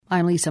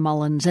I'm Lisa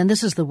Mullins, and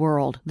this is The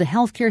World. The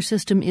healthcare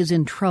system is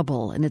in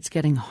trouble, and it's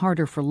getting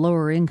harder for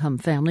lower-income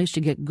families to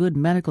get good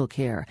medical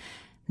care.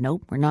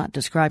 Nope, we're not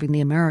describing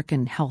the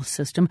American health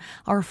system.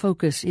 Our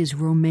focus is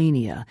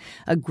Romania.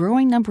 A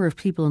growing number of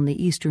people in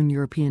the Eastern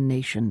European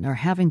nation are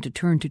having to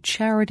turn to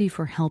charity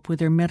for help with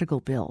their medical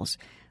bills.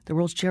 The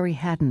World's Jerry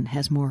Haddon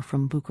has more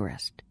from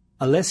Bucharest.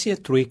 Alessia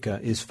Troica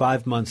is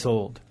 5 months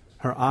old.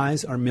 Her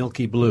eyes are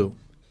milky blue.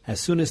 As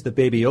soon as the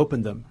baby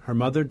opened them, her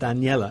mother,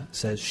 Daniela,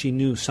 says she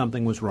knew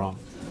something was wrong.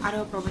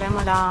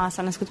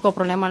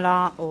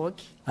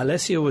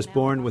 Alessia was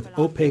born with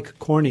opaque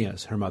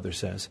corneas, her mother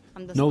says.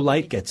 No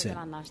light gets in,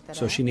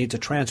 so she needs a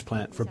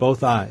transplant for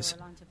both eyes.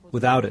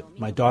 Without it,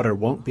 my daughter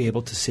won't be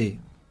able to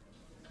see.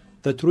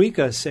 The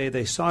Troicas say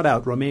they sought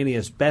out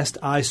Romania's best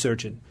eye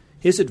surgeon.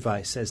 His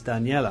advice, says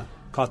Daniela,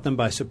 caught them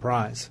by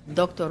surprise. She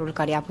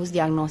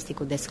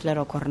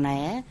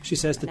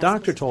says the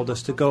doctor told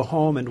us to go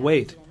home and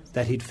wait,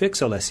 that he'd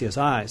fix Alessia's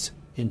eyes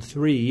in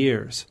 3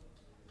 years.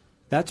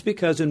 That's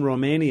because in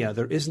Romania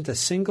there isn't a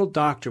single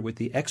doctor with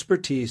the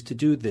expertise to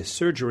do this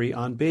surgery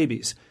on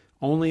babies,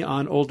 only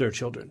on older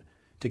children.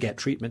 To get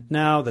treatment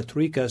now, the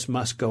Troicas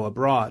must go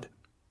abroad.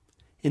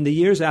 In the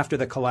years after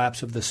the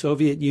collapse of the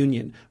Soviet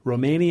Union,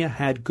 Romania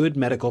had good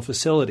medical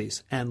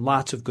facilities and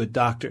lots of good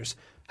doctors.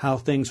 How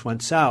things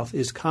went south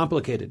is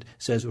complicated,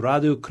 says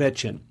Radu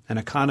Crecin, an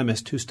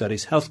economist who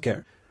studies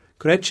healthcare.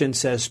 Crecin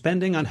says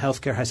spending on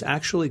healthcare has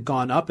actually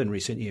gone up in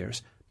recent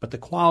years, but the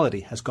quality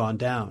has gone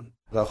down.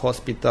 The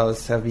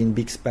hospitals have been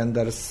big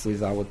spenders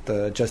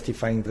without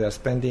justifying their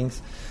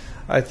spendings.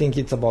 I think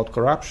it's about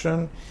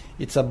corruption.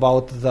 It's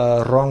about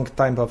the wrong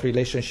type of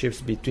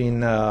relationships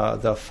between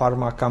the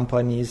pharma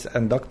companies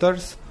and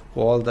doctors, who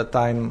all the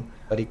time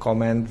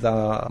recommend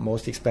the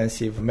most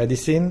expensive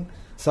medicine.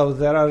 So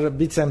there are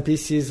bits and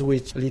pieces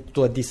which lead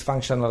to a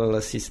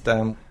dysfunctional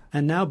system.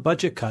 And now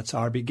budget cuts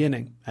are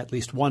beginning. At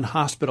least one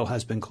hospital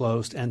has been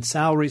closed and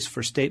salaries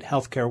for state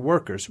healthcare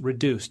workers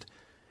reduced.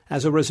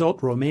 As a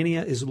result,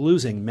 Romania is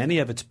losing many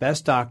of its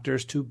best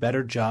doctors to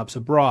better jobs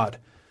abroad.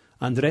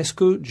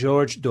 Andrescu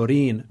George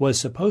Dorin was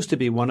supposed to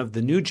be one of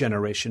the new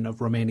generation of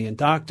Romanian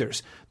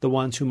doctors, the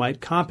ones who might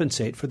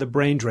compensate for the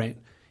brain drain.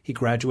 He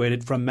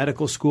graduated from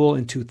medical school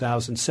in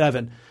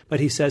 2007,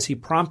 but he says he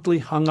promptly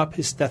hung up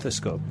his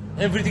stethoscope.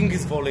 Everything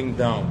is falling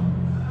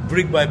down,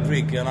 brick by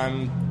brick, and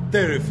I'm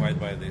terrified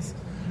by this,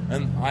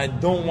 and I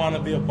don't want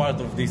to be a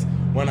part of this.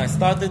 When I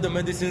started the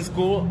medicine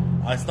school,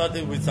 I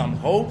started with some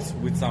hopes,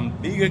 with some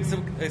big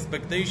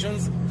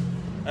expectations,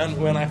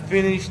 and when I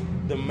finished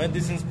the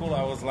medicine school,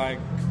 I was like,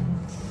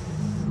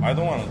 I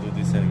don't want to do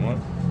this anymore.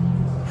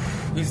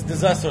 It's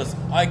disastrous.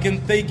 I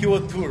can take you a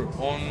tour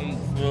on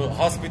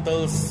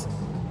hospitals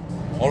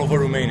all over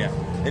Romania,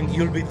 and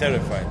you'll be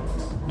terrified.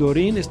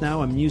 Dorin is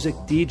now a music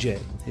DJ,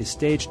 his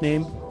stage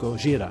name,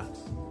 Gojira.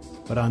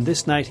 But on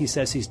this night, he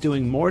says he's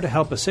doing more to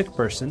help a sick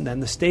person than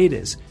the state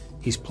is.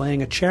 He's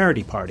playing a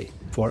charity party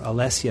for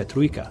Alessia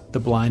Troica, the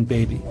blind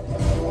baby.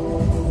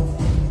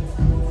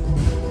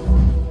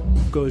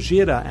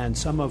 Gojira and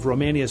some of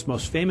Romania's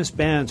most famous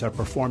bands are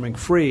performing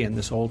free in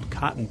this old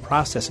cotton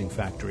processing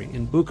factory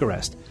in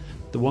Bucharest.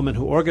 The woman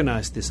who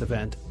organized this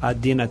event,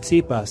 Adina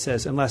Țipa,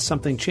 says unless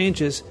something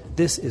changes,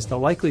 this is the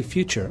likely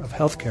future of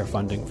healthcare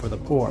funding for the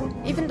poor.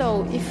 Even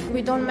though if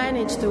we don't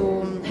manage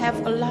to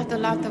have a lot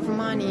of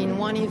money in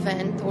one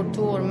event or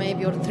two or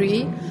maybe or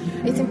three,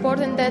 it's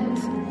important that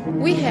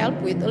we help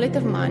with a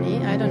little money,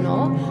 I don't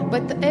know,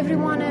 but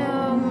everyone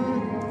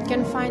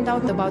can find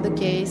out about the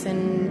case,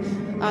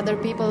 and other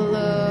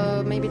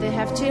people, maybe they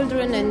have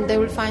children and they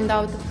will find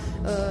out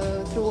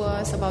through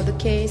us about the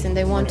case and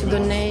they want to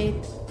donate.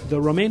 The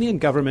Romanian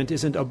government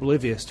isn't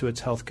oblivious to its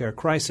healthcare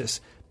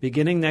crisis.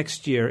 Beginning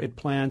next year, it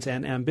plans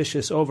an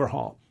ambitious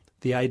overhaul.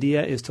 The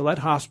idea is to let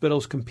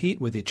hospitals compete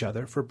with each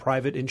other for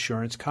private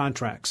insurance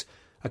contracts.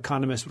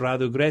 Economist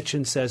Radu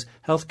Crecin says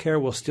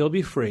healthcare will still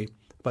be free,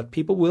 but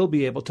people will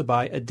be able to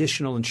buy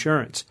additional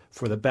insurance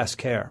for the best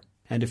care.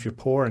 And if you're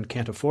poor and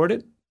can't afford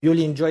it, you'll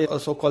enjoy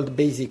a so-called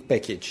basic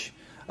package.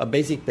 A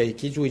basic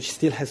package which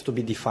still has to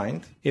be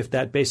defined. If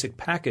that basic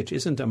package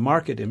isn't a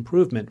market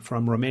improvement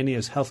from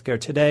Romania's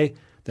healthcare today,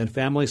 then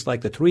families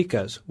like the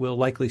Troicas will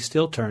likely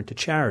still turn to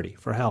charity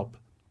for help.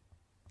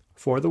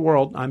 For The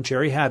World, I'm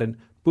Jerry Haddon,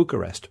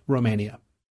 Bucharest, Romania.